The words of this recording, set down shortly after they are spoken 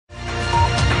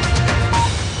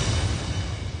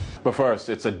But first,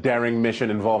 it's a daring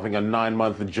mission involving a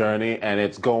 9-month journey, and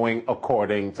it's going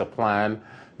according to plan.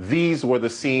 These were the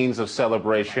scenes of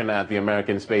celebration at the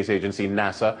American Space Agency,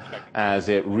 NASA, as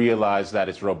it realized that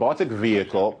its robotic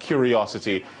vehicle,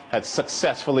 Curiosity, had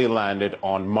successfully landed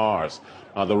on Mars.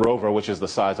 The rover, which is the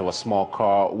size of a small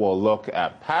car, will look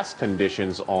at past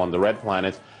conditions on the red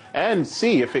planet and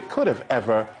see if it could have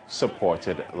ever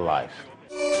supported life.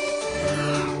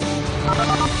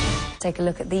 Take a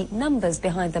look at the numbers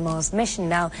behind the Mars mission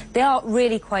now. They are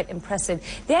really quite impressive.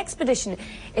 The expedition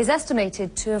is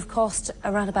estimated to have cost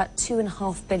around about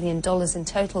 $2.5 billion in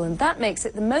total, and that makes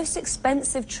it the most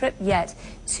expensive trip yet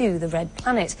to the red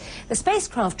planet. The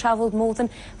spacecraft traveled more than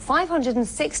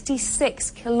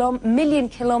 566 million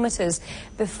kilometers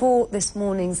before this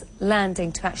morning's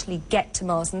landing to actually get to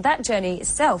Mars, and that journey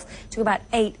itself took about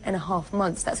 8.5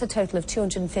 months. That's a total of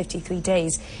 253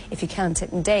 days, if you count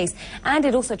it in days. And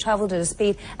it also traveled at a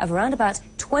speed of around about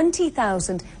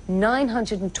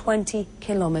 20,920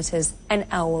 kilometers an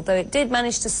hour, although it did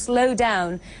manage to slow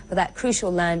down for that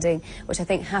crucial landing, which I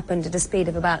think happened at a speed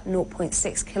of about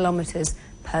 0.6 kilometers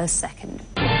per second.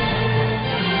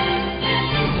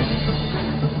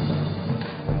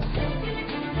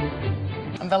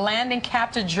 The landing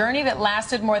capped a journey that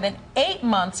lasted more than 8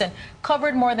 months and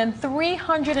covered more than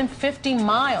 350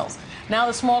 miles. Now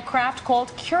the small craft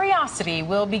called Curiosity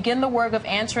will begin the work of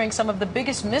answering some of the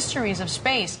biggest mysteries of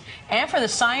space. And for the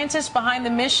scientists behind the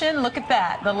mission, look at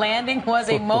that. The landing was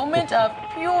a moment of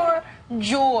pure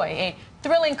joy, a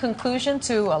thrilling conclusion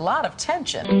to a lot of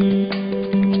tension.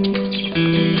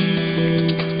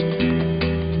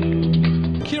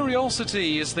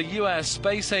 Curiosity is the U.S.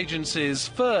 Space Agency's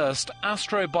first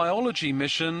astrobiology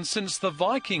mission since the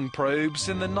Viking probes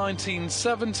in the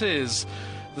 1970s.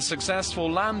 The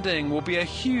successful landing will be a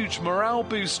huge morale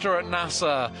booster at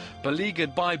NASA,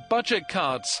 beleaguered by budget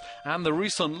cuts and the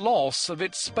recent loss of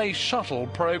its space shuttle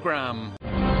program.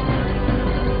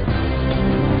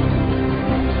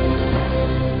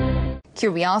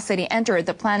 Curiosity entered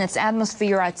the planet's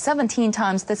atmosphere at 17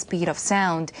 times the speed of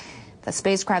sound. The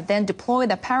spacecraft then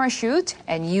deployed a parachute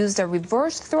and used a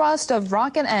reverse thrust of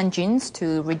rocket engines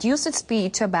to reduce its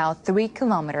speed to about 3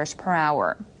 kilometers per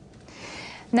hour.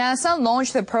 NASA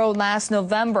launched the probe last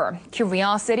November.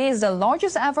 Curiosity is the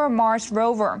largest ever Mars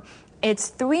rover. It's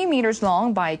 3 meters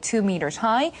long by 2 meters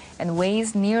high and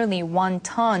weighs nearly 1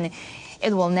 ton.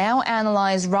 It will now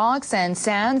analyze rocks and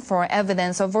sand for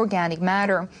evidence of organic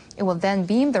matter. It will then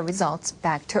beam the results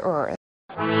back to Earth.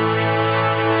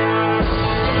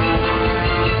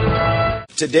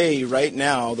 Today, right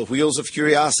now, the wheels of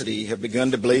Curiosity have begun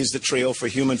to blaze the trail for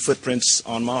human footprints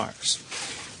on Mars.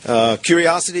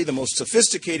 Curiosity, the most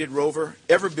sophisticated rover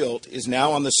ever built, is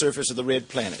now on the surface of the red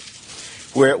planet,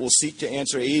 where it will seek to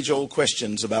answer age-old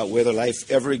questions about whether life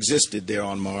ever existed there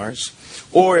on Mars,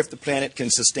 or if the planet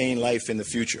can sustain life in the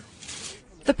future.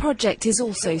 The project is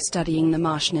also studying the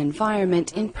Martian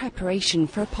environment in preparation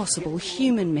for a possible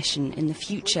human mission in the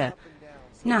future.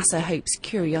 NASA hopes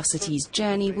Curiosity's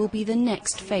journey will be the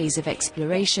next phase of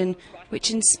exploration, which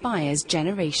inspires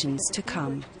generations to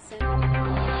come.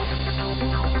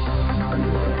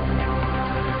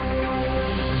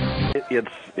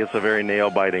 It's a very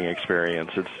nail-biting experience.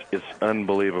 It's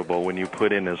unbelievable when you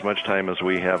put in as much time as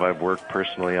we have. I've worked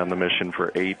personally on the mission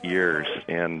for 8 years,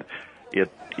 and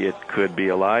it could be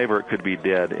alive or it could be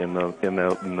dead in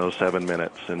those 7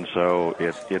 minutes. And so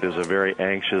it is a very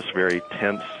anxious, very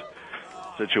tense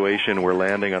situation. We're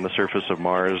landing on the surface of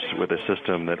Mars with a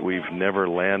system that we've never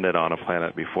landed on a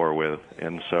planet before with,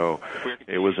 and so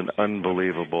it was an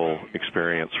unbelievable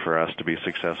experience for us to be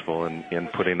successful in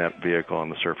putting that vehicle on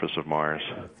the surface of Mars.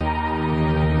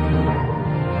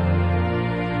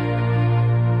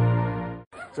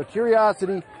 So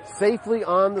Curiosity safely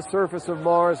on the surface of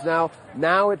Mars now.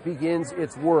 Now it begins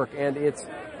its work, and its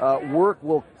work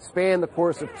will span the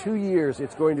course of 2 years.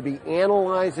 It's going to be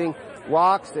analyzing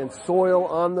rocks and soil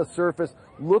on the surface,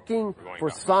 looking for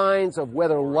signs of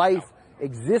whether life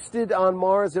existed on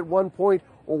Mars at one point,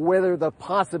 or whether the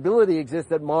possibility exists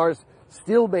that Mars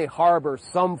still may harbor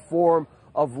some form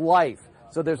of life.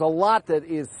 So there's a lot that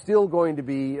is still going to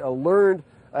be learned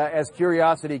as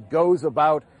Curiosity goes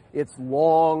about its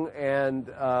long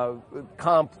and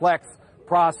complex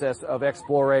process of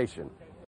exploration.